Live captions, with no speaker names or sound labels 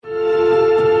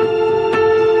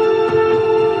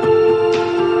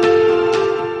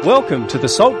Welcome to the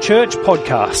Salt Church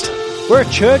podcast. We're a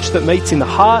church that meets in the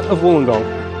heart of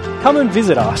Wollongong. Come and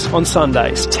visit us on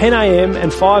Sundays, 10 a.m.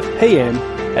 and 5 p.m.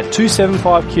 at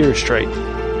 275 Keira Street.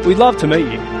 We'd love to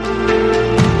meet you.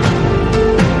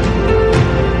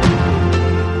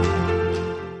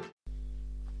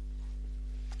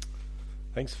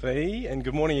 Thanks, Fee, and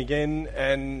good morning again.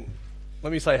 And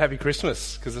let me say Happy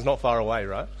Christmas, because it's not far away,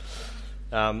 right?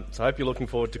 So I hope you're looking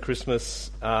forward to Christmas.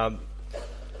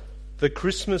 The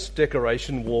Christmas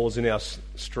decoration wars in our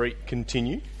street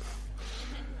continue.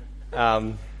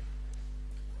 And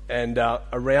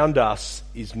around us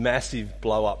is massive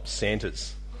blow-up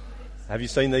Santas. Have you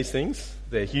seen these things?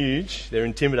 They're huge, they're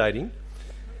intimidating.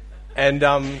 And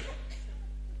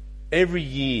every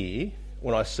year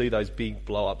when I see those big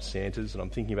blow-up Santas and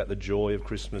I'm thinking about the joy of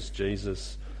Christmas,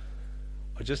 Jesus,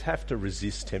 I just have to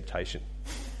resist temptation.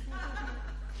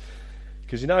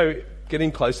 Because, you know, getting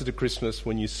closer to Christmas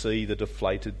when you see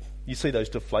those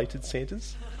deflated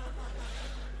Santas.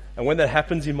 And when that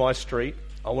happens in my street,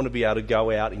 I want to be able to go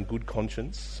out in good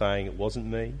conscience saying it wasn't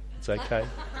me, it's okay.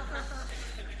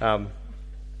 We're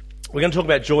going to talk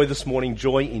about joy this morning,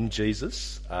 joy in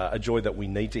Jesus, a joy that we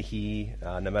need to hear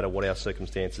no matter what our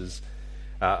circumstances,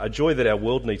 a joy that our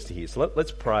world needs to hear. So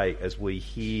let's pray as we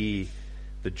hear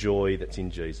the joy that's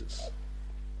in Jesus.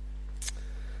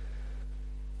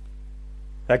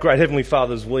 Our great Heavenly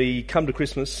Fathers, we come to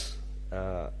Christmas.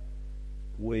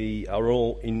 We are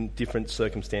all in different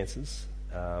circumstances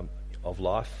of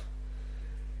life.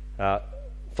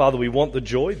 Father, we want the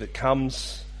joy that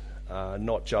comes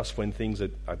not just when things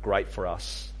are great for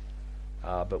us,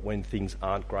 but when things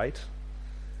aren't great.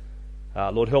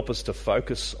 Lord, help us to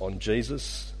focus on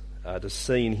Jesus, to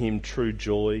see in him true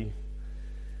joy,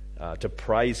 to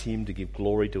praise him, to give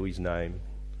glory to his name.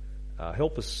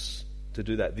 Help us to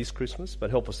do that this Christmas, but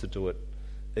help us to do it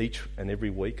each and every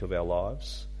week of our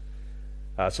lives.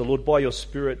 So Lord, by your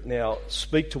Spirit now,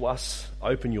 speak to us,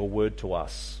 open your word to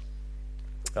us,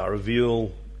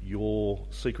 reveal your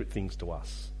secret things to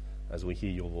us as we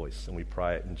hear your voice, and we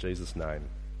pray it in Jesus' name.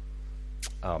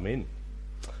 Amen.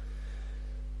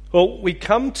 Well, we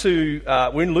come to,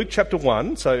 we're in Luke chapter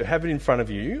 1, so have it in front of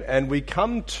you, and we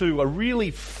come to a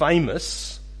really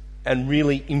famous and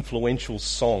really influential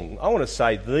song. I want to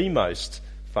say the most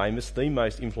famous, the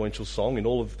most influential song in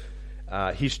all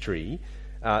of history.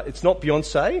 It's not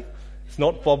Beyonce, it's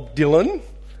not Bob Dylan,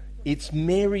 it's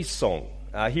Mary's song.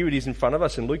 Here it is in front of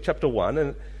us in Luke chapter 1,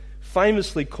 and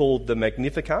famously called the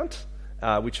Magnificat,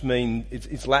 which means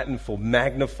it's Latin for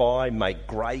magnify, make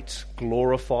great,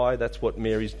 glorify. That's what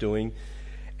Mary's doing.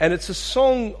 And it's a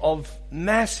song of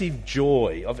massive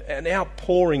joy, of an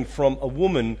outpouring from a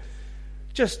woman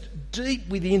just deep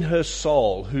within her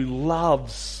soul who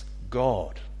loves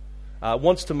God,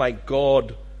 wants to make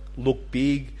God look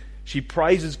big. She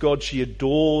praises God, she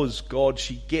adores God,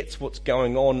 she gets what's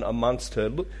going on amongst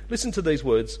her. Listen to these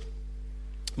words.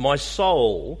 My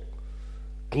soul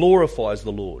glorifies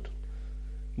the Lord.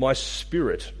 My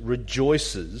spirit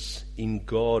rejoices in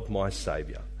God my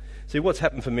Saviour. See, what's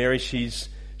happened for Mary, she's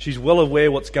well aware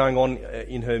what's going on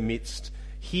in her midst.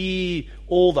 Here,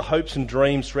 all the hopes and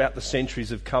dreams throughout the centuries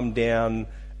have come down,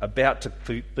 about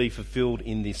to be fulfilled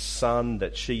in this son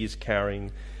that she is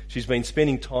carrying. She's been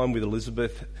spending time with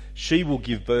Elizabeth. She will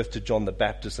give birth to John the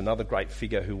Baptist, another great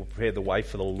figure who will prepare the way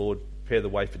for the Lord, prepare the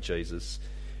way for Jesus.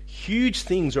 Huge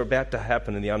things are about to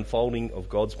happen in the unfolding of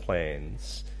God's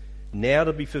plans, now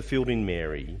to be fulfilled in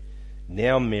Mary.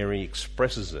 Now Mary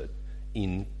expresses it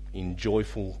in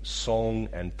joyful song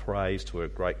and praise to her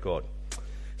great God.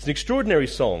 It's an extraordinary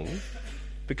song,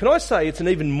 but can I say it's an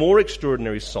even more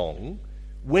extraordinary song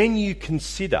when you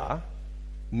consider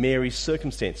Mary's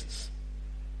circumstances.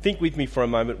 Think with me for a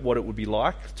moment what it would be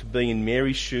like to be in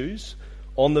Mary's shoes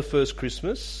on the first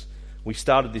Christmas. We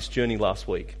started this journey last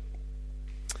week.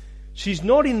 She's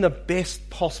not in the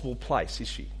best possible place, is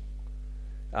she?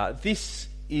 This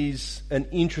is an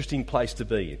interesting place to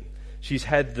be in. She's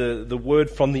had the word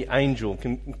from the angel,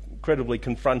 incredibly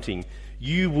confronting.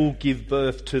 You will give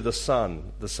birth to the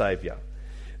Son, the Saviour.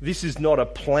 This is not a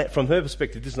plan, from her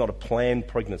perspective, this is not a planned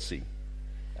pregnancy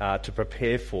to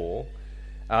prepare for.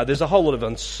 There's a whole lot of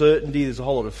uncertainty, there's a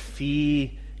whole lot of fear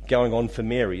going on for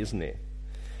Mary, isn't there?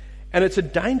 And it's a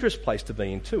dangerous place to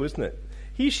be in too, isn't it?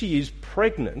 Here she is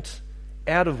pregnant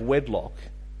out of wedlock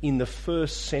in the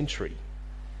first century.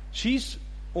 She's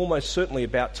almost certainly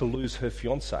about to lose her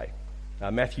fiancé.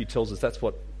 Matthew tells us that's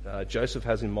what Joseph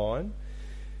has in mind.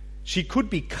 She could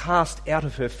be cast out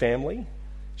of her family.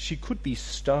 She could be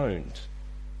stoned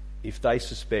if they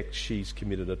suspect she's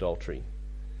committed adultery.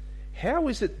 How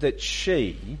is it that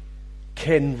she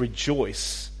can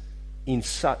rejoice in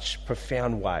such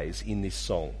profound ways in this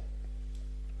song.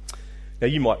 Now,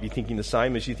 you might be thinking the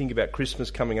same as you think about Christmas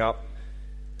coming up.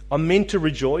 I'm meant to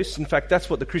rejoice. In fact, that's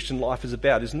what the Christian life is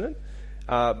about, isn't it?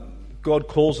 God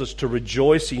calls us to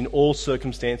rejoice in all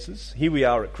circumstances. Here we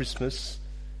are at Christmas,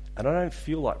 and I don't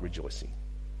feel like rejoicing.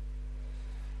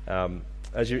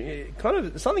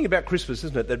 There's something about Christmas,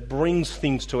 isn't it, that brings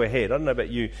things to a head. I don't know about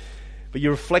you, but you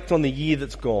reflect on the year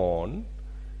that's gone.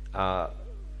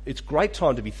 It's a great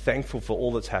time to be thankful for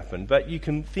all that's happened, but you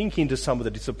can think into some of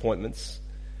the disappointments.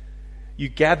 You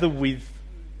gather with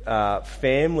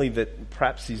family that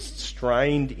perhaps is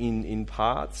strained in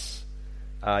parts.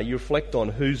 You reflect on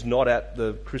who's not at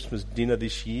the Christmas dinner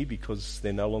this year because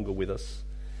they're no longer with us.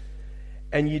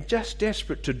 And you're just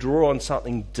desperate to draw on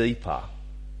something deeper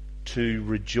to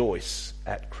rejoice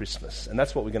at Christmas. And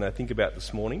that's what we're going to think about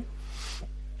this morning.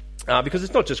 Because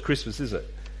it's not just Christmas, is it?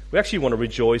 We actually want to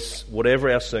rejoice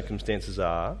whatever our circumstances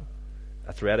are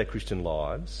throughout our Christian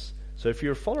lives. So if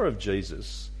you're a follower of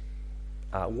Jesus,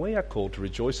 we are called to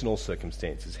rejoice in all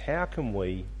circumstances. How can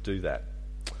we do that?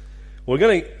 We're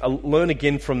going to learn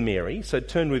again from Mary. So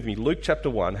turn with me, Luke chapter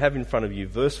 1, have in front of you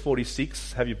verse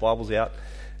 46, have your Bibles out,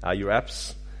 your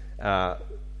apps.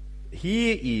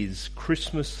 Here is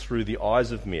Christmas through the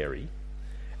eyes of Mary.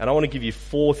 And I want to give you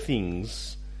 4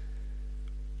 things.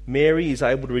 Mary is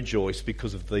able to rejoice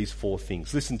because of these 4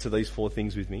 things. Listen to these 4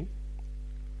 things with me.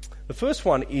 The first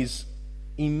one is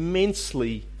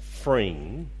immensely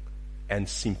freeing and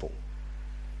simple.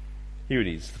 Here it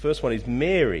is. The first one is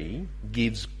Mary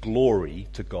gives glory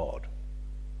to God.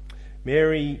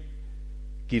 Mary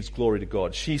gives glory to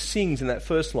God. She sings in that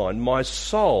first line, "My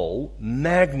soul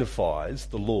magnifies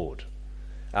the Lord."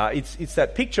 It's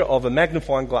that picture of a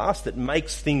magnifying glass that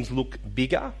makes things look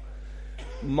bigger.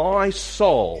 My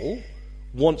soul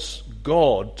wants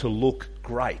God to look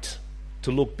great,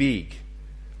 to look big.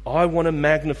 I want to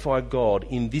magnify God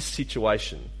in this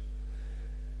situation.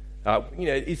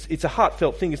 It's a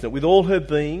heartfelt thing, isn't it? With all her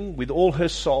being, with all her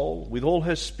soul, with all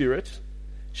her spirit,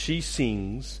 she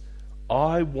sings,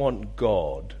 I want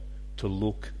God to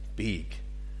look big.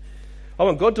 I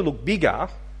want God to look bigger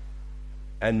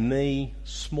and me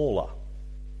smaller.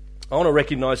 I want to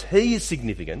recognise He is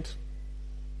significant.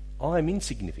 I am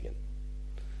insignificant.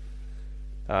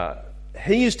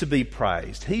 He is to be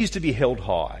praised. He is to be held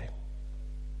high.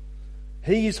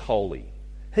 He is holy.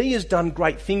 He has done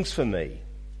great things for me.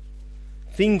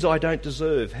 Things I don't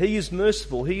deserve. He is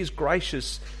merciful. He is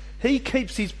gracious. He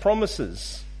keeps His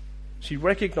promises. She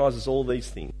recognises all these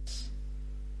things.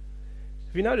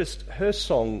 Have you noticed her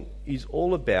song is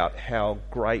all about how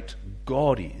great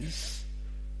God is,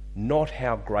 not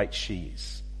how great she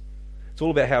is. It's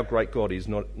all about how great God is,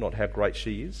 not how great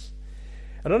she is.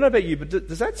 I don't know about you, but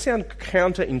does that sound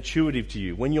counterintuitive to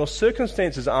you? When your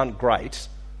circumstances aren't great,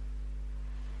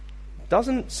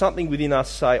 doesn't something within us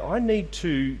say, I need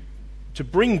to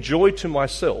bring joy to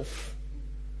myself?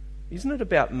 Isn't it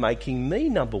about making me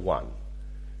number one?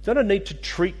 Don't I need to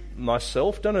treat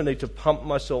myself? Don't I need to pump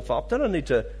myself up? Don't I need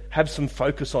to have some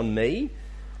focus on me?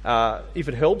 If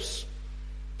it helps,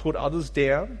 put others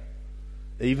down,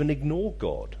 even ignore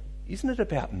God. Isn't it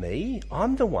about me?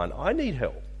 I'm the one. I need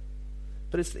help.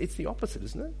 But it's the opposite,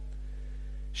 isn't it?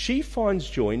 She finds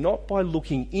joy not by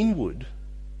looking inward,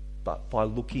 but by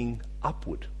looking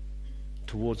upward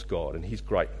towards God and His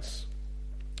greatness.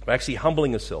 By actually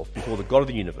humbling herself before the God of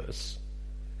the universe,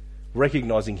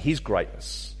 recognising His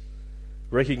greatness,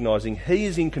 recognising He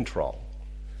is in control.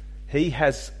 He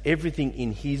has everything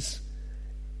in His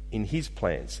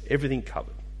plans, everything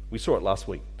covered. We saw it last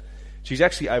week. She's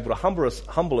actually able to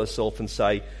humble herself and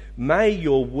say, may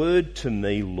your word to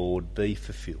me, Lord, be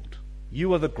fulfilled.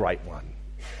 You are the great one.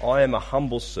 I am a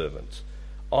humble servant.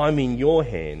 I'm in your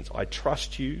hands. I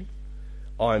trust you.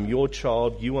 I am your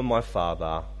child. You are my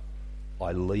father.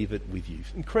 I leave it with you.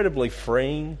 Incredibly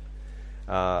freeing.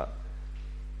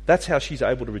 That's how she's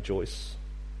able to rejoice.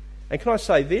 And can I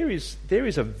say, there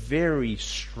is a very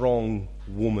strong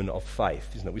woman of faith,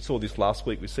 isn't it? We saw this last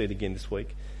week. We see it again this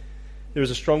week. There is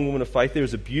a strong woman of faith. There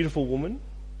is a beautiful woman.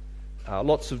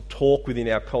 Lots of talk within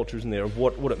our culture, isn't there, of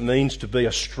what it means to be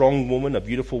a strong woman, a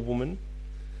beautiful woman.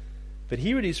 But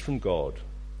here it is from God.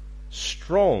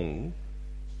 Strong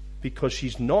because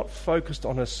she's not focused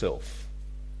on herself.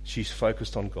 She's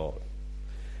focused on God.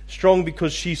 Strong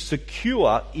because she's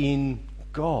secure in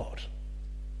God.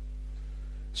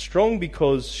 Strong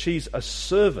because she's a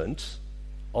servant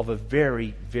of a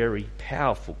very, very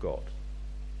powerful God.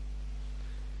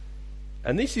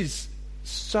 And this is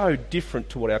so different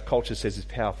to what our culture says is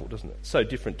powerful, doesn't it? So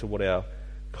different to what our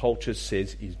culture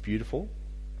says is beautiful.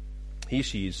 Here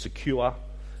she is, secure,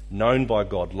 known by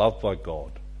God, loved by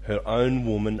God, her own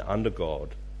woman under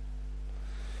God.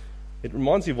 It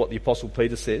reminds me of what the Apostle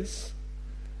Peter says.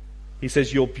 He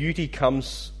says, your beauty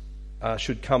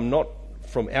should come not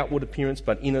from outward appearance,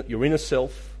 but your inner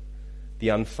self, the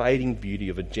unfading beauty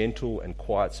of a gentle and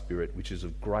quiet spirit, which is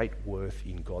of great worth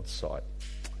in God's sight.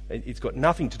 It's got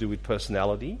nothing to do with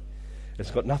personality.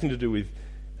 It's got nothing to do with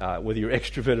whether you're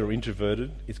extroverted or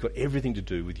introverted. It's got everything to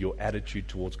do with your attitude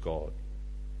towards God.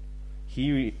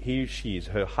 Here she is.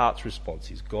 Her heart's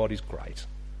response is, God is great.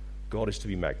 God is to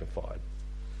be magnified.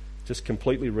 Just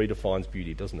completely redefines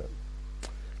beauty, doesn't it?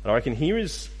 And I reckon here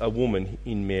is a woman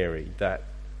in Mary that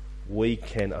we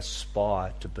can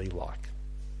aspire to be like.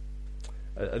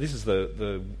 This is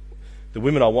the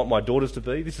women I want my daughters to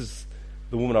be. This is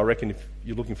the woman I reckon if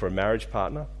you're looking for a marriage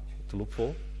partner to look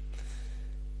for.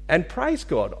 And praise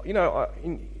God,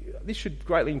 this should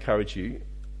greatly encourage you.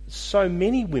 So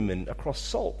many women across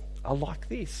Salt are like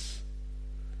this.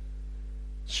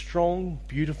 Strong,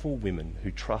 beautiful women who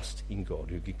trust in God,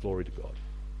 who give glory to God.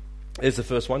 There's the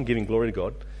first one, giving glory to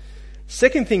God.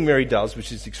 Second thing Mary does,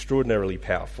 which is extraordinarily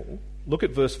powerful, look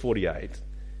at verse 48.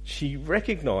 She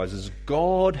recognises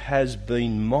God has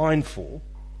been mindful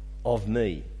of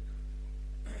me,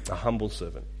 a humble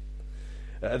servant.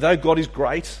 Though God is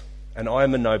great and I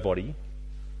am a nobody,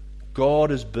 God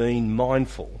has been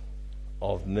mindful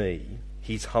of me,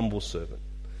 his humble servant.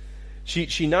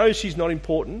 She knows she's not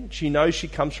important. She knows she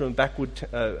comes from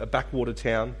a backwater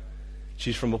town.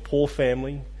 She's from a poor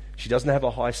family. She doesn't have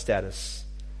a high status.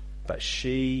 But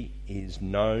she is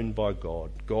known by God.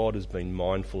 God has been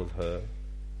mindful of her.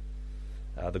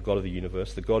 The God of the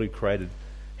universe, the God who created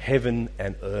heaven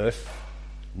and earth,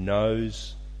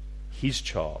 knows his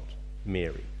child,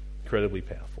 Mary. Incredibly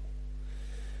powerful.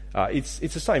 It's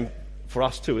the same for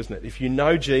us too, isn't it? If you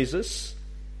know Jesus,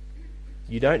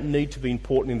 you don't need to be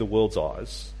important in the world's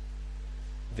eyes.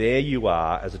 There you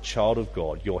are as a child of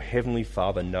God. Your heavenly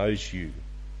Father knows you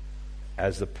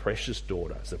as the precious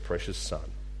daughter, as the precious son.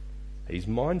 He's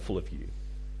mindful of you.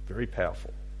 Very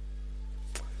powerful.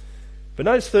 But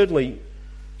notice thirdly,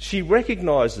 she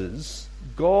recognises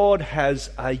God has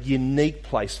a unique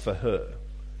place for her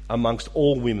amongst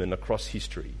all women across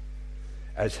history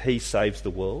as he saves the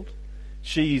world.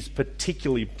 She is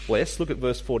particularly blessed. Look at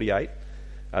verse 48,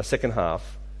 second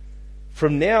half.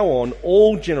 From now on,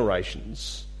 all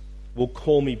generations will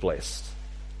call me blessed,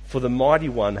 for the Mighty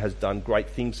One has done great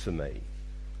things for me.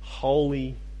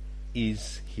 Holy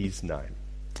is his name.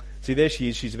 See, there she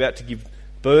is. She's about to give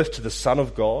birth to the Son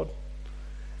of God.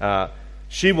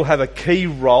 She will have a key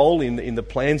role in the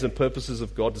plans and purposes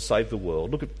of God to save the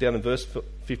world. Look down in verse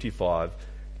 55.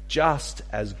 Just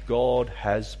as God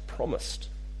has promised.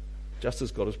 Just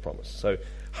as God has promised. So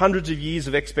hundreds of years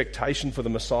of expectation for the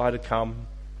Messiah to come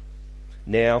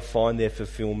now find their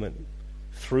fulfillment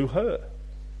through her.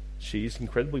 She is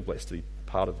incredibly blessed to be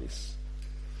part of this.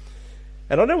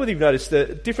 And I don't know whether you've noticed the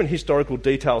different historical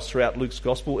details throughout Luke's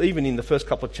Gospel, even in the first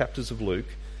couple of chapters of Luke.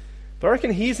 But I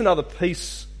reckon here's another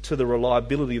piece to the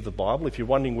reliability of the Bible. If you're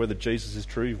wondering whether Jesus is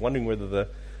true, you're wondering whether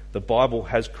the Bible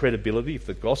has credibility, if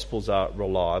the Gospels are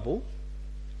reliable,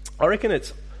 I reckon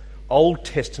it's Old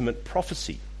Testament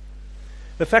prophecy.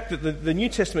 The fact that the New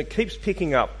Testament keeps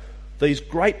picking up these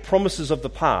great promises of the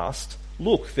past,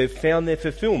 look, they've found their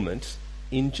fulfillment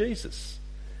in Jesus.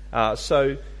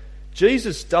 So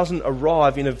Jesus doesn't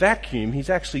arrive in a vacuum. He's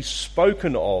actually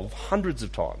spoken of hundreds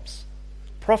of times,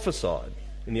 prophesied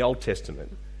in the Old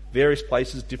Testament. Various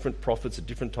places, different prophets at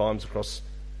different times across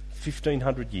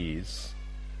 1,500 years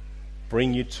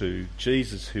bring you to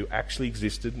Jesus, who actually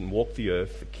existed and walked the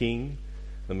earth, the King,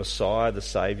 the Messiah, the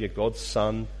Saviour, God's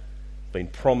Son, been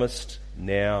promised,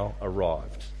 now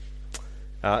arrived.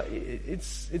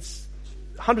 It's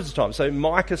hundreds of times. So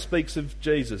Micah speaks of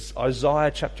Jesus.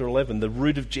 Isaiah chapter 11, the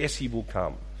root of Jesse will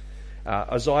come.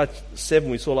 Isaiah 7,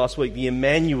 we saw last week, the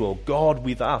Emmanuel, God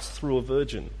with us through a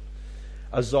virgin.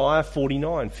 Isaiah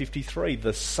 49:53,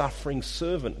 the suffering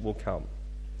servant will come.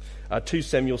 2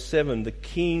 Samuel 7, the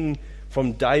king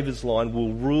from David's line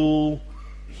will rule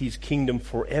his kingdom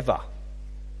forever.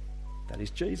 That is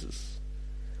Jesus.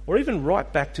 Or even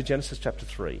right back to Genesis chapter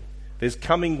 3. There's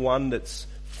coming one that's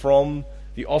from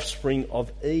the offspring of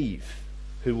Eve,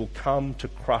 who will come to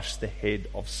crush the head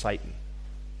of Satan.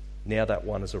 Now that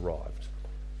one has arrived.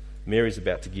 Mary's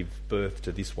about to give birth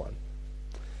to this one.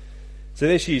 So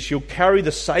there she is. She'll carry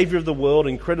the Saviour of the world,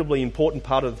 an incredibly important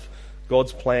part of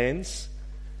God's plans.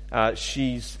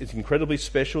 It's incredibly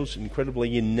special. It's incredibly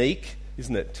unique,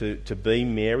 isn't it, to be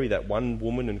Mary, that one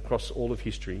woman across all of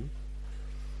history.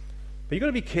 But you've got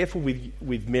to be careful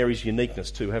with Mary's uniqueness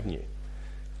too, haven't you?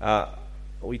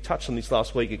 We touched on this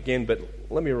last week again, but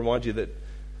let me remind you that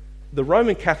the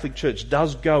Roman Catholic Church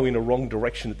does go in a wrong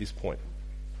direction at this point.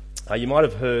 You might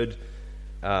have heard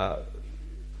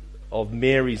of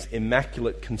Mary's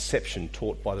Immaculate Conception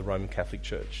taught by the Roman Catholic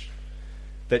Church,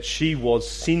 that she was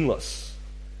sinless.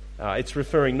 It's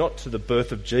referring not to the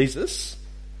birth of Jesus,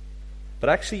 but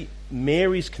actually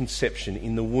Mary's conception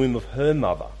in the womb of her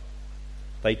mother.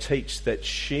 They teach that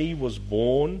she was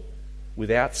born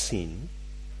without sin,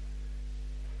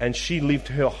 and she lived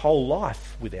her whole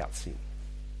life without sin.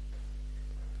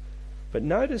 But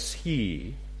notice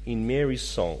here in Mary's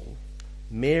song,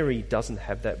 Mary doesn't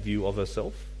have that view of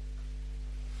herself.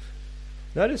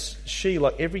 Notice she,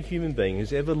 like every human being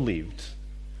who's ever lived,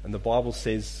 and the Bible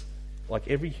says, like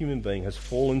every human being has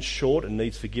fallen short and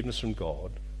needs forgiveness from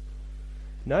God.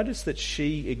 Notice that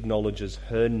she acknowledges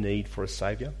her need for a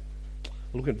saviour.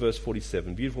 Look at verse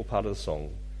 47, beautiful part of the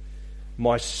song.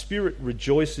 My spirit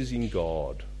rejoices in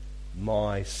God,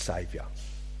 my saviour.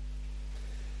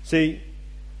 See,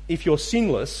 if you're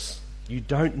sinless, you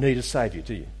don't need a saviour,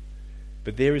 do you?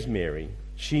 But there is Mary.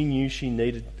 She knew she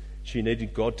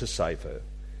needed God to save her.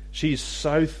 She is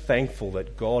so thankful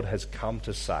that God has come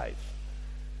to save.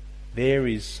 There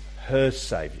is her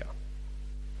saviour,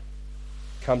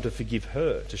 come to forgive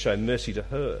her, to show mercy to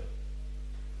her.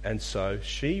 And so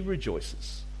she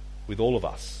rejoices with all of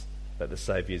us that the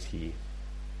Saviour is here.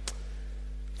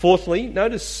 Fourthly,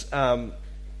 notice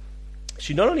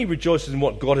she not only rejoices in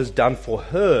what God has done for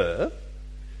her,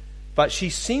 but she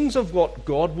sings of what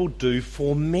God will do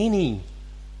for many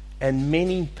and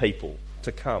many people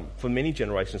to come, for many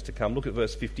generations to come. Look at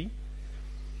verse 50.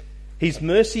 His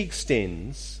mercy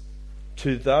extends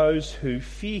to those who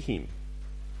fear him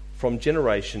from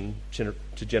generation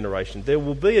to generation. There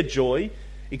will be a joy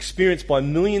experienced by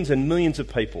millions and millions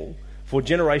of people for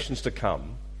generations to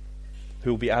come who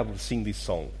will be able to sing this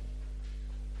song.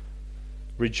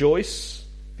 Rejoice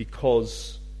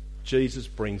because Jesus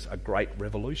brings a great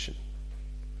revolution.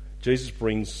 Jesus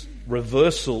brings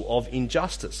reversal of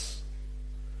injustice.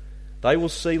 They will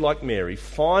see, like Mary,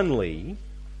 finally,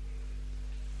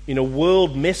 in a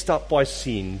world messed up by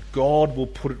sin, God will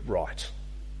put it right.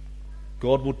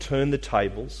 God will turn the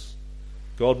tables.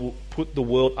 God will put the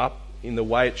world up in the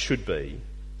way it should be.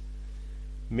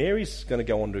 Mary's going to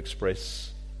go on to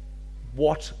express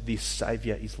what this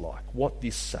Saviour is like, what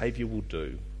this Saviour will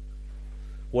do,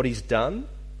 what he's done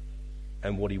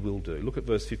and what he will do. Look at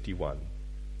verse 51.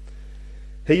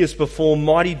 He has performed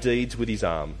mighty deeds with his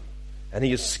arm, and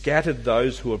he has scattered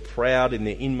those who are proud in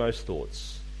their inmost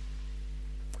thoughts.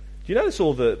 Do you notice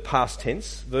all the past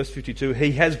tense? Verse 52,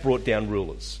 he has brought down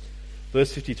rulers.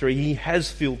 Verse 53, he has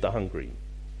filled the hungry.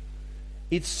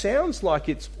 It sounds like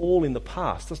it's all in the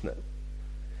past, doesn't it?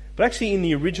 But actually in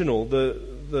the original,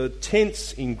 the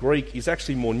tense in Greek is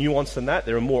actually more nuanced than that.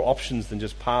 There are more options than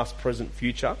just past, present,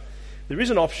 future. There is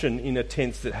an option in a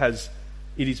tense that has,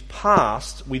 it is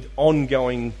past with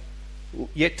ongoing,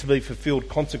 yet to be fulfilled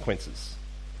consequences.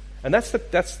 And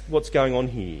that's what's going on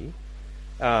here.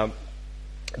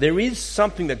 There is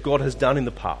something that God has done in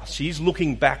the past. She's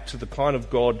looking back to the kind of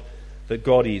God that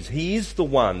God is. He is the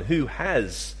one who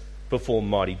has performed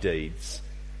mighty deeds,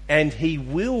 and he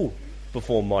will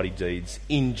perform mighty deeds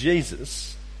in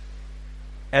Jesus,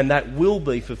 and that will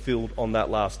be fulfilled on that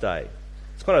last day.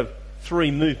 It's kind of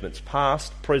three movements,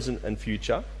 past, present and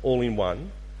future, all in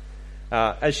one.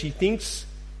 As she thinks,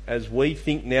 as we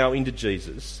think now into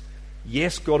Jesus,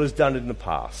 yes, God has done it in the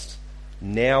past.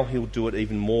 Now he'll do it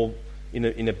even more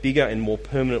in a bigger and more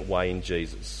permanent way in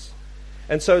Jesus.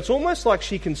 And so it's almost like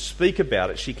she can speak about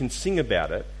it, she can sing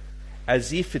about it,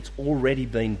 as if it's already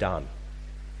been done.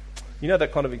 You know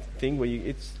that kind of thing where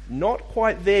it's not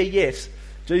quite there yet,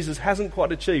 Jesus hasn't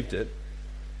quite achieved it,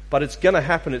 but it's going to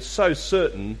happen, it's so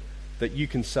certain that you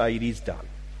can say it is done.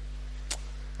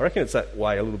 I reckon it's that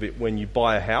way a little bit when you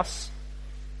buy a house.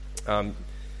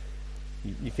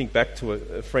 You think back to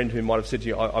a friend who might have said to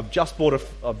you, I've just bought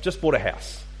a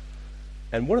house.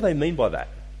 And what do they mean by that?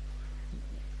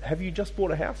 Have you just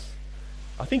bought a house?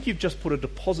 I think you've just put a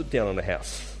deposit down on a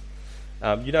house.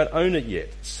 You don't own it yet.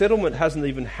 Settlement hasn't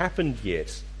even happened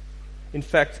yet. In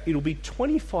fact, it'll be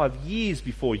 25 years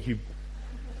before you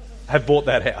have bought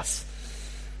that house.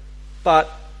 But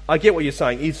I get what you're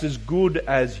saying. It's as good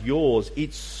as yours.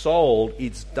 It's sold.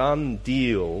 It's done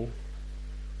deal.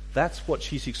 That's what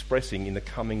she's expressing in the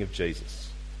coming of Jesus.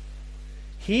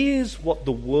 Here's what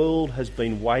the world has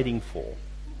been waiting for.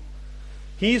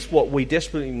 Here's what we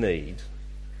desperately need.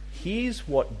 Here's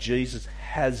what Jesus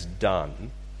has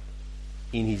done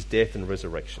in his death and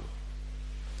resurrection.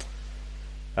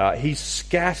 He's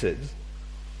scattered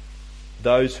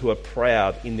those who are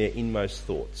proud in their inmost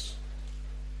thoughts.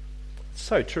 It's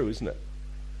so true, isn't it?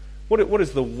 What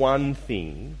is the one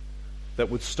thing that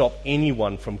would stop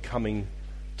anyone from coming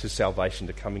to salvation,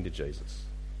 to coming to Jesus?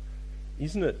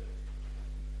 Isn't it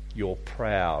your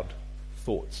proud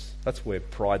thoughts? That's where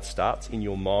pride starts, in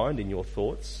your mind, in your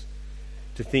thoughts.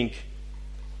 To think,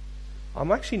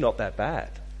 I'm actually not that bad.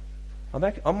 I'm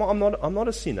not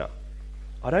a sinner.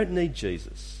 I don't need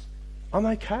Jesus. I'm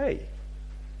okay.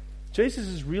 Jesus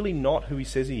is really not who he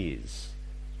says he is.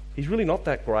 He's really not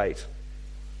that great.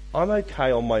 I'm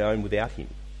okay on my own without him.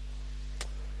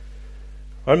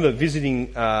 I remember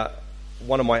visiting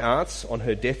one of my aunts on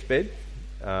her deathbed.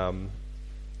 I've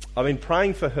been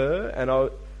praying for her, and I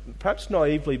perhaps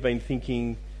naively been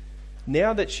thinking,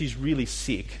 now that she's really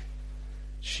sick,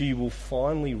 she will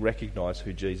finally recognise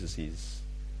who Jesus is.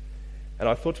 And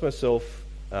I thought to myself,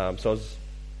 so I was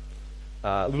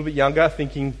a little bit younger,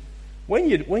 thinking, when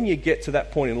you get to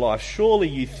that point in life, surely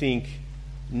you think,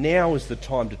 now is the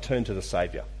time to turn to the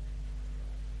Saviour.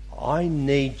 I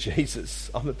need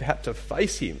Jesus. I'm about to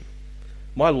face him.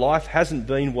 My life hasn't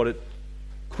been what it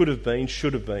could have been,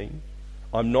 should have been.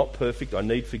 I'm not perfect. I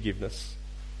need forgiveness.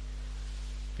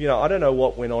 You know, I don't know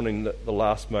what went on in the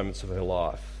last moments of her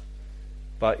life,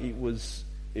 but it was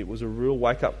a real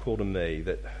wake-up call to me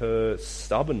that her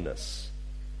stubbornness,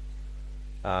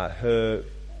 her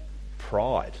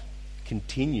pride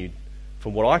continued,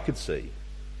 from what I could see,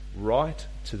 right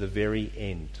to the very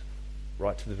end.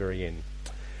 Right to the very end.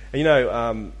 And you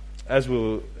know, as we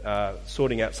were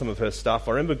sorting out some of her stuff,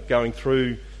 I remember going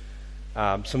through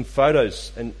some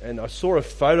photos, and I saw a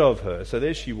photo of her. So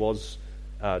there she was,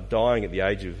 dying at the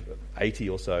age of 80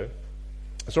 or so.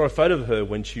 I saw a photo of her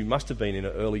when she must have been in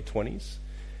her early 20s.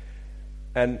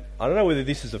 And I don't know whether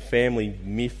this is a family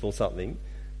myth or something,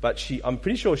 but I'm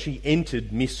pretty sure she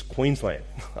entered Miss Queensland.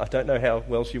 I don't know how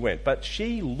well she went, but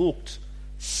she looked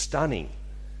stunning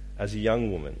as a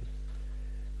young woman.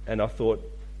 And I thought,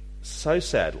 so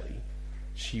sadly,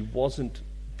 she wasn't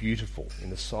beautiful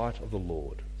in the sight of the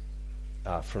Lord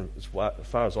from as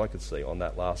far as I could see on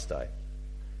that last day.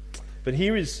 But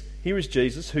here is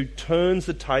Jesus, who turns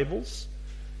the tables,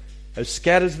 who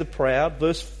scatters the proud.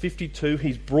 Verse 52,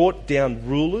 he's brought down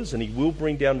rulers, and he will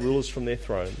bring down rulers from their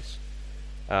thrones,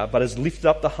 but has lifted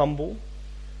up the humble.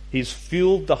 He's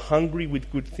filled the hungry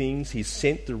with good things. He's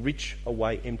sent the rich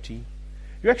away empty.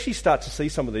 You actually start to see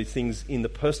some of these things in the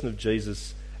person of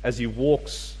Jesus as he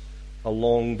walks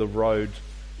along the road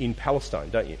in Palestine,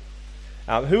 don't you?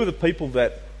 Who are the people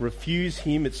that refuse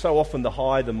him? It's so often the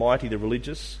high, the mighty, the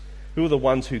religious. Who are the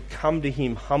ones who come to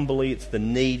him humbly? It's the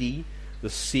needy, the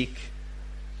sick,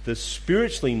 the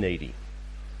spiritually needy,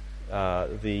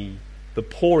 the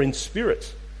poor in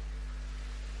spirit.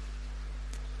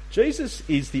 Jesus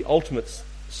is the ultimate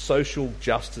social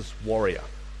justice warrior.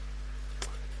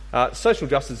 Social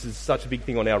justice is such a big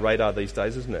thing on our radar these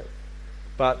days, isn't it?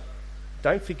 But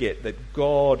don't forget that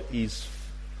God is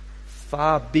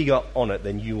far bigger on it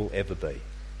than you will ever be.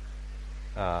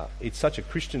 It's such a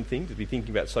Christian thing to be thinking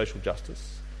about social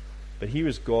justice. But here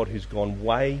is God who's gone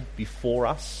way before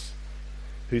us,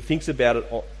 who thinks about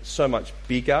it so much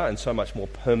bigger and so much more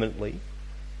permanently.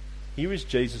 Here is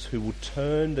Jesus who will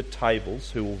turn the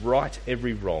tables, who will right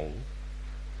every wrong,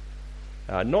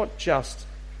 not just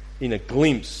in a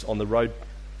glimpse on the road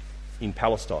in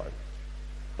Palestine,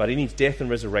 but in his death and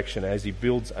resurrection as he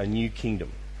builds a new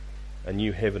kingdom, a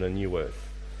new heaven, a new earth.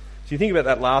 So you think about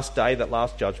that last day, that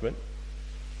last judgment,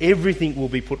 everything will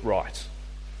be put right.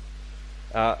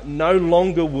 No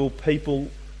longer will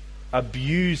people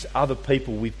abuse other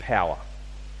people with power.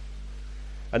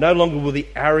 And no longer will the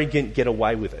arrogant get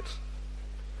away with it.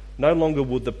 No longer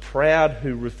will the proud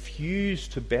who refuse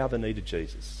to bow the knee to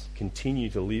Jesus continue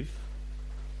to live.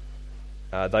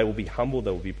 They will be humbled,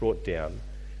 they will be brought down.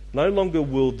 No longer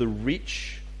will the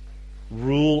rich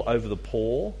rule over the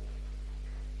poor.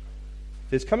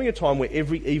 There's coming a time where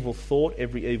every evil thought,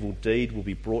 every evil deed will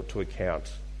be brought to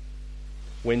account,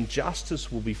 when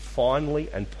justice will be finally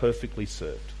and perfectly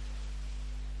served.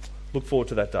 Look forward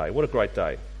to that day. What a great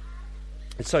day.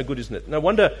 It's so good, isn't it? No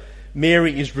wonder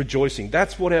Mary is rejoicing.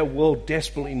 That's what our world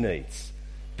desperately needs.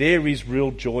 There is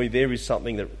real joy. There is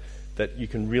something that you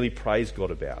can really praise God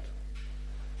about.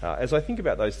 As I think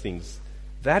about those things,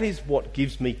 that is what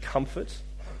gives me comfort.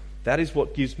 That is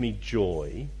what gives me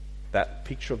joy. That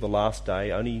picture of the last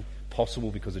day, only possible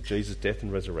because of Jesus' death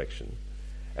and resurrection.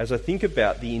 As I think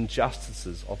about the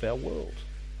injustices of our world,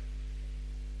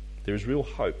 there is real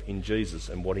hope in Jesus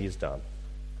and what he has done.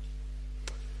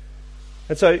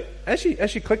 And so, as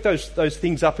you collect those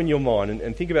things up in your mind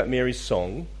and think about Mary's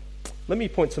song, let me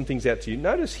point some things out to you.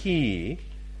 Notice here,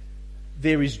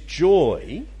 there is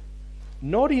joy,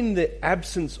 not in the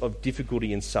absence of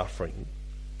difficulty and suffering,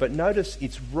 But notice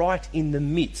it's right in the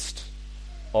midst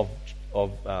of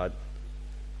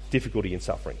difficulty and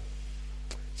suffering.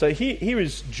 So here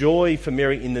is joy for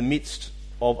Mary in the midst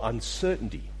of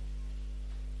uncertainty,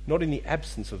 not in the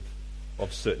absence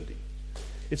of certainty.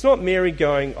 It's not Mary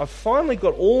going, I've finally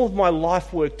got all of my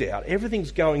life worked out,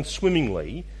 everything's going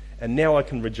swimmingly, and now I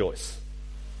can rejoice.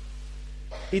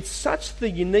 It's such the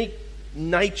unique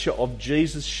nature of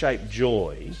Jesus-shaped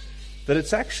joy that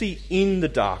it's actually in the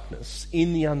darkness,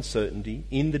 in the uncertainty,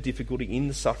 in the difficulty, in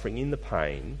the suffering, in the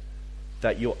pain,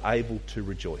 that you're able to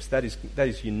rejoice. That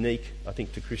is unique, I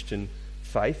think, to Christian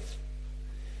faith.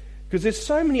 Because there's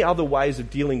so many other ways of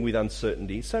dealing with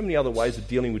uncertainty, so many other ways of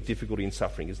dealing with difficulty and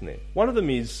suffering, isn't there? One of them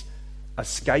is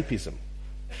escapism.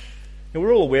 Now,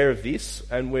 we're all aware of this,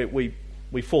 and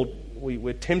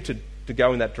we're tempted to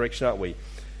go in that direction, aren't we?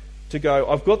 To go,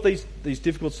 I've got these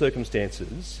difficult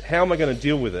circumstances, how am I going to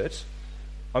deal with it?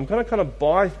 I'm going to kind of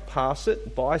bypass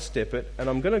it, bystep it, and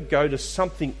I'm going to go to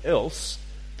something else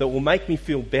that will make me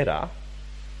feel better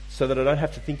so that I don't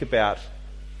have to think about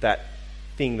that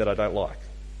thing that I don't like.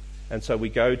 And so we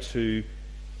go to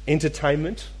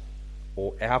entertainment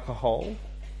or alcohol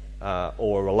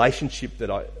or a relationship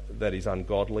that is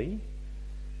ungodly,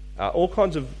 all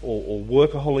kinds of, or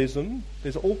workaholism.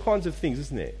 There's all kinds of things,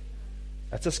 isn't there?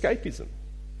 That's escapism.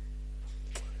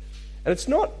 And it's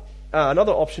not,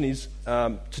 another option is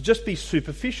to just be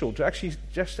superficial, to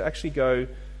actually go,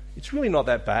 it's really not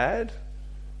that bad.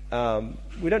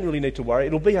 We don't really need to worry.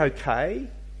 It'll be okay.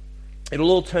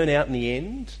 It'll all turn out in the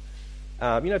end.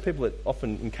 People that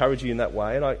often encourage you in that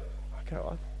way, and I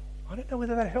go, I don't know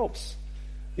whether that helps.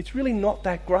 It's really not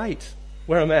that great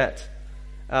where I'm at.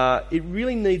 It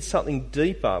really needs something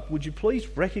deeper. Would you please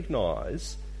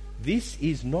recognise this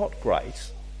is not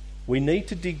great. We need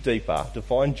to dig deeper to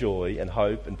find joy and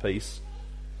hope and peace.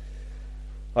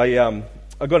 I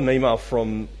got an email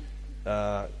from,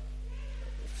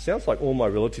 sounds like all my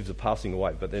relatives are passing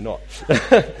away, but they're not.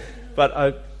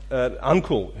 But an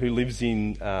uncle who lives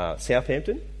in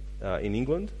Southampton in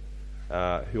England,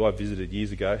 who I visited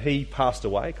years ago, he passed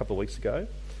away a couple of weeks ago.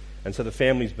 And so the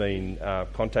family's been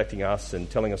contacting us and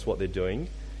telling us what they're doing.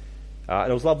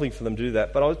 And it was lovely for them to do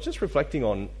that. But I was just reflecting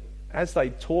on, as they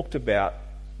talked about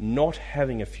not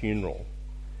having a funeral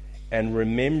and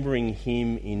remembering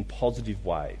him in positive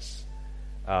ways,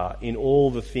 in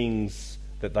all the things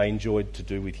that they enjoyed to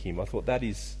do with him. I thought that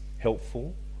is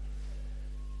helpful.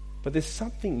 But there's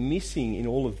something missing in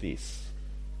all of this.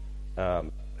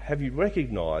 Have you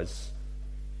recognised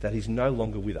that he's no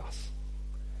longer with us?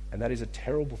 And that is a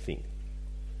terrible thing.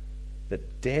 That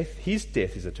his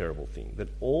death is a terrible thing. That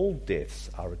all deaths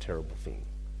are a terrible thing.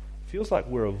 It feels like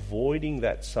we're avoiding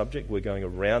that subject. We're going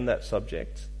around that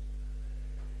subject.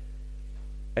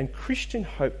 And Christian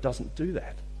hope doesn't do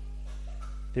that.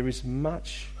 There's a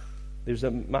much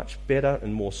better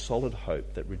and more solid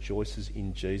hope that rejoices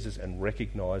in Jesus and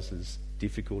recognises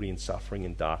difficulty and suffering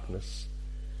and darkness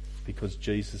because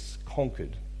Jesus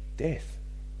conquered death.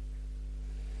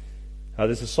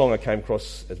 There's a song I came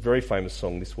across, a very famous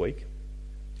song this week.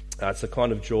 It's a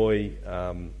kind of joy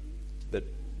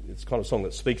it's a kind of song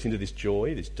that speaks into this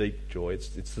joy, this deep joy.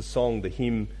 It's the song, the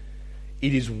hymn,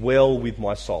 "It Is Well With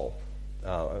My Soul."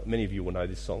 Many of you will know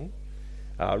this song.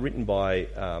 Written by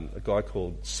a guy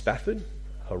called Spafford,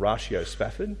 Horatio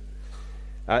Spafford.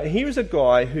 Here is a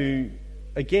guy who,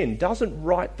 again, doesn't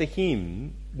write the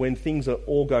hymn when things are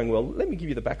all going well. Let me give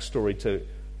you the backstory to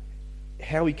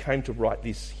how he came to write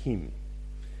this hymn.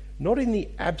 Not in the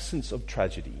absence of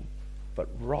tragedy, but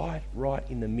right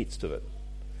in the midst of it.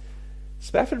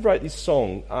 Spafford wrote this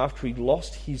song after he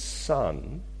lost his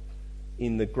son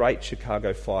in the Great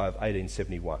Chicago Fire of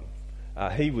 1871.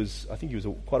 I think he was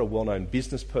quite a well-known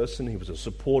business person. He was a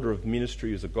supporter of ministry.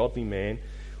 He was a godly man.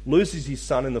 Loses his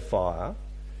son in the fire.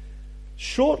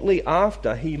 Shortly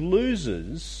after, he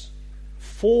loses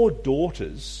 4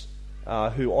 daughters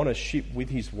who on a ship with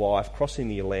his wife crossing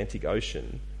the Atlantic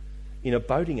Ocean in a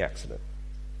boating accident.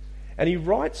 And he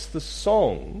writes the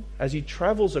song as he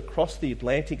travels across the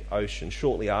Atlantic Ocean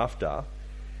shortly after,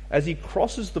 as he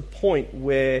crosses the point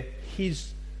where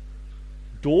his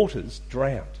daughters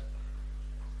drowned.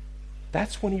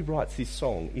 That's when he writes this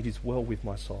song, "It Is Well With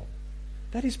My Soul."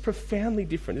 That is profoundly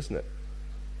different, isn't it?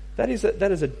 That is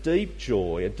a deep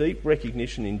joy, a deep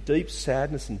recognition in deep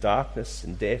sadness and darkness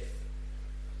and death.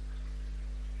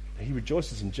 He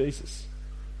rejoices in Jesus,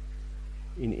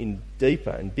 in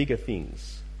deeper and bigger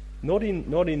things. Not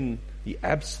in the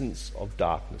absence of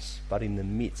darkness, but in the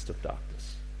midst of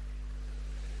darkness.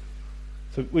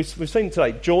 So we've seen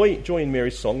today joy in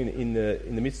Mary's song in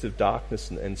the midst of darkness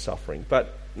and suffering.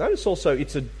 But notice also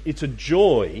it's a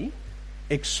joy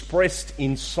expressed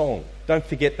in song. Don't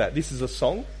forget that. This is a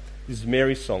song. This is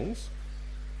Mary's songs.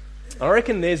 I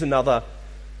reckon there's another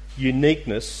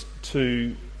uniqueness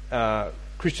to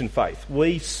Christian faith.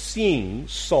 We sing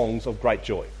songs of great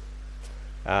joy.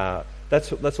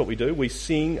 That's what we do. We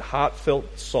sing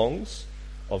heartfelt songs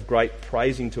of great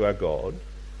praising to our God.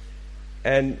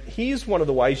 And here's one of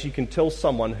the ways you can tell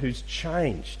someone who's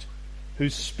changed,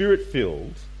 who's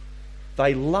spirit-filled.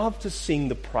 They love to sing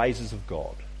the praises of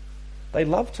God. They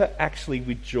love to actually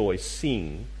with joy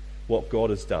sing what God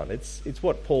has done. It's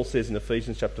what Paul says in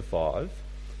Ephesians chapter 5.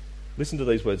 Listen to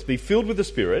these words. Be filled with the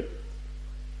Spirit.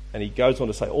 And he goes on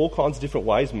to say all kinds of different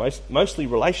ways, mostly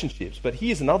relationships. But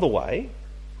here's another way.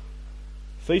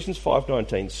 Ephesians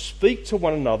 5:19. Speak to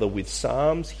one another with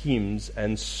psalms, hymns,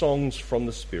 and songs from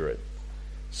the Spirit.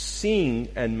 Sing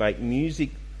and make music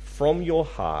from your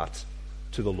heart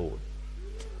to the Lord.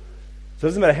 So it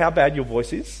doesn't matter how bad your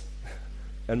voice is.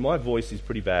 And my voice is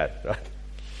pretty bad, right?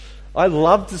 I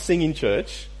love to sing in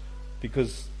church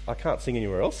because I can't sing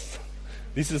anywhere else.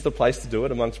 This is the place to do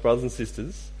it amongst brothers and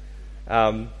sisters.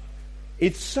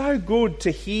 It's so good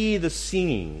to hear the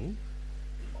singing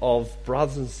of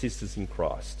brothers and sisters in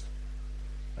Christ.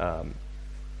 And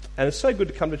it's so good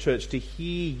to come to church to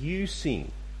hear you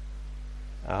sing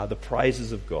the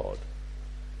praises of God.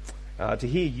 To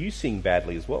hear you sing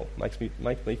badly as well makes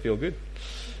me feel good.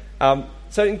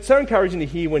 So it's so encouraging to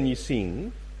hear when you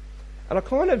sing. And I've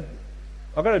got to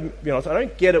be honest, I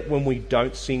don't get it when we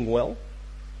don't sing well,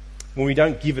 when we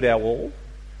don't give it our all.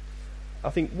 I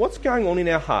think what's going on in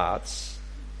our hearts,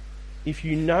 if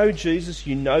you know Jesus,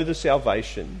 you know the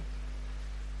salvation,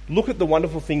 look at the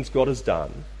wonderful things God has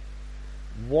done,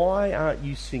 why aren't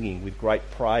you singing with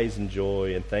great praise and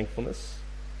joy and thankfulness?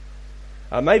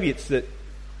 Maybe it's that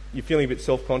you're feeling a bit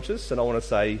self-conscious, and I want to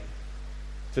say,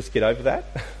 just get over that.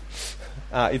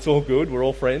 It's all good, we're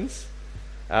all friends.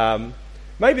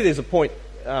 Maybe there's a point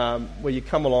where you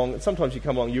come along, and sometimes you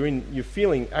come along, you're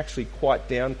feeling actually quite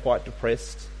down, quite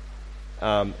depressed,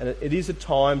 and it is a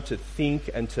time to think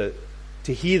and to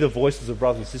hear the voices of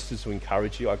brothers and sisters who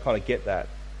encourage you. I kind of get that,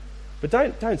 but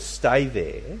don't stay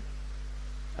there.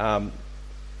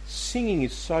 Singing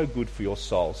is so good for your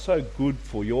soul, so good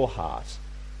for your heart,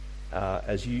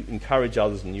 as you encourage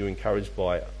others and you're encouraged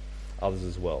by others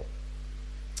as well.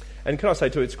 And can I say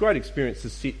too, it's a great experience to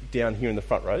sit down here in the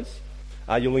front rows.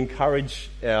 You'll encourage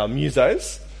our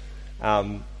musos.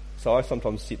 So I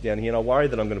sometimes sit down here and I worry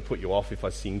that I'm going to put you off if I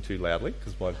sing too loudly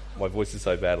because my voice is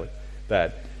so bad.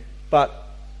 But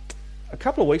a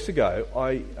couple of weeks ago,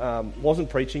 I wasn't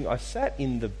preaching. I sat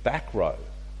in the back row.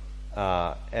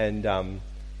 And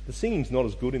the singing's not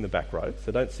as good in the back row,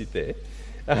 so don't sit there.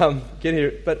 Get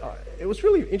here. But it was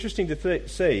really interesting to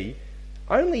see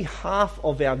only half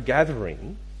of our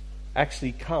gathering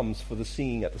actually comes for the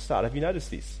singing at the start. Have you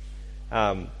noticed this?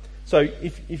 So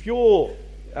if you're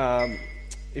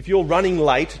running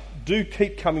late, do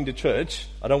keep coming to church.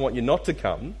 I don't want you not to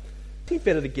come. I think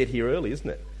better to get here early, isn't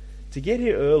it? To get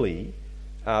here early,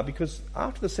 because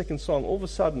after the second song, all of a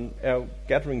sudden our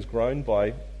gathering's grown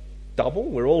by double.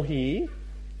 We're all here,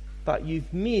 but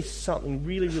you've missed something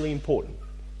really, really important.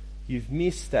 You've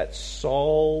missed that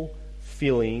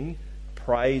soul-filling,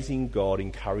 praising God,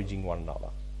 encouraging one another.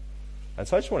 And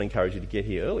so I just want to encourage you to get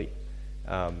here early.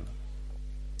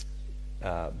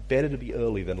 Better to be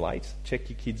early than late. Check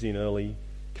your kids in early.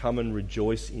 Come and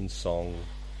rejoice in song.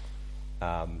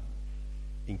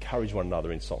 Encourage one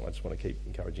another in song. I just want to keep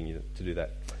encouraging you to do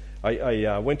that.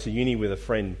 I went to uni with a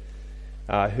friend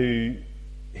who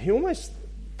he almost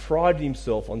prided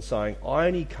himself on saying, "I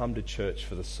only come to church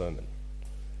for the sermon."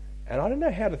 And I didn't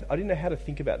know how to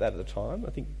think about that at the time. I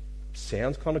think it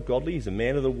sounds kind of godly. He's a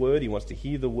man of the word. He wants to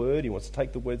hear the word. He wants to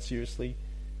take the word seriously.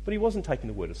 But he wasn't taking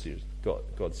the word of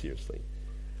God seriously.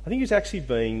 I think he was actually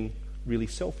being really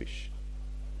selfish.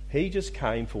 He just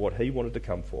came for what he wanted to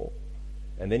come for,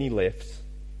 and then he left.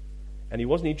 And he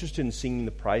wasn't interested in singing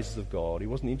the praises of God. He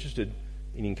wasn't interested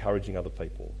in encouraging other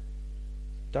people.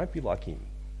 Don't be like him.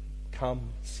 Come,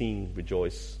 sing,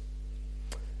 rejoice.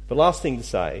 The last thing to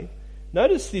say,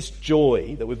 notice this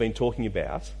joy that we've been talking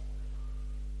about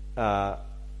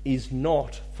is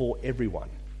not for everyone.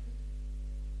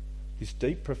 This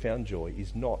deep, profound joy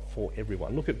is not for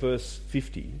everyone. Look at verse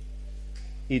 50.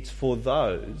 It's for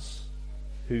those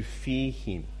who fear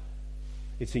him.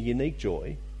 It's a unique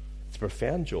joy. It's a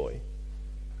profound joy.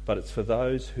 But it's for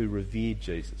those who revere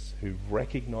Jesus, who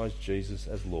recognise Jesus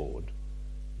as Lord.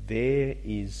 There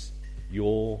is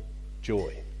your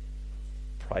joy.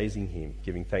 Praising him,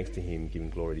 giving thanks to him,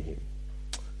 giving glory to him.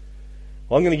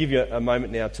 Well, I'm going to give you a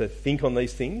moment now to think on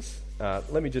these things.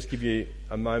 Let me just give you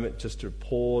a moment just to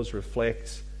pause,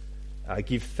 reflect,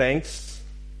 give thanks,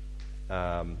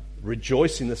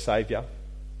 rejoice in the Saviour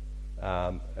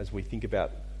as we think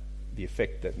about the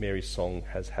effect that Mary's song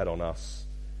has had on us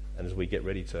and as we get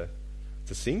ready to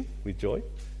sing with joy.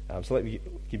 So let me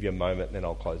give you a moment and then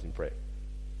I'll close in prayer.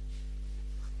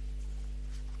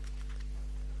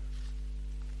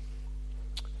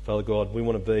 Father God, we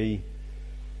want to be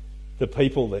the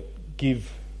people that give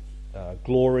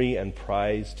glory and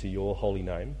praise to your holy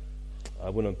name. We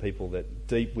want to be people that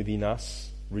deep within us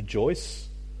rejoice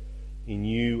in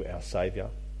you, our Saviour.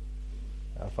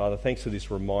 Father, thanks for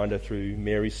this reminder through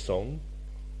Mary's song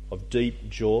of deep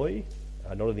joy,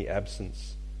 not in the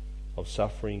absence of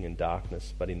suffering and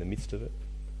darkness, but in the midst of it.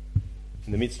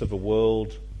 In the midst of a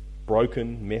world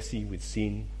broken, messy with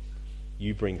sin,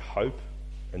 you bring hope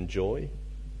and joy.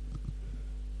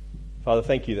 Father,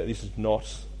 thank you that this is not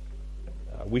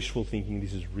wishful thinking,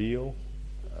 this is real.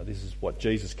 This is what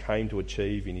Jesus came to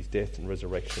achieve in his death and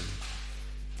resurrection,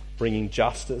 bringing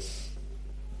justice,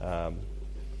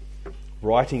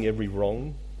 righting every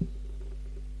wrong,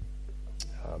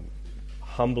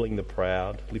 humbling the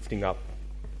proud, lifting up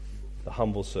the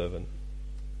humble servant.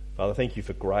 Father, thank you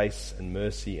for grace and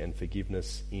mercy and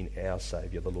forgiveness in our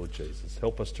Saviour, the Lord Jesus.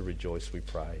 Help us to rejoice, we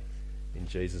pray. In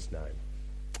Jesus' name,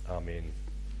 amen.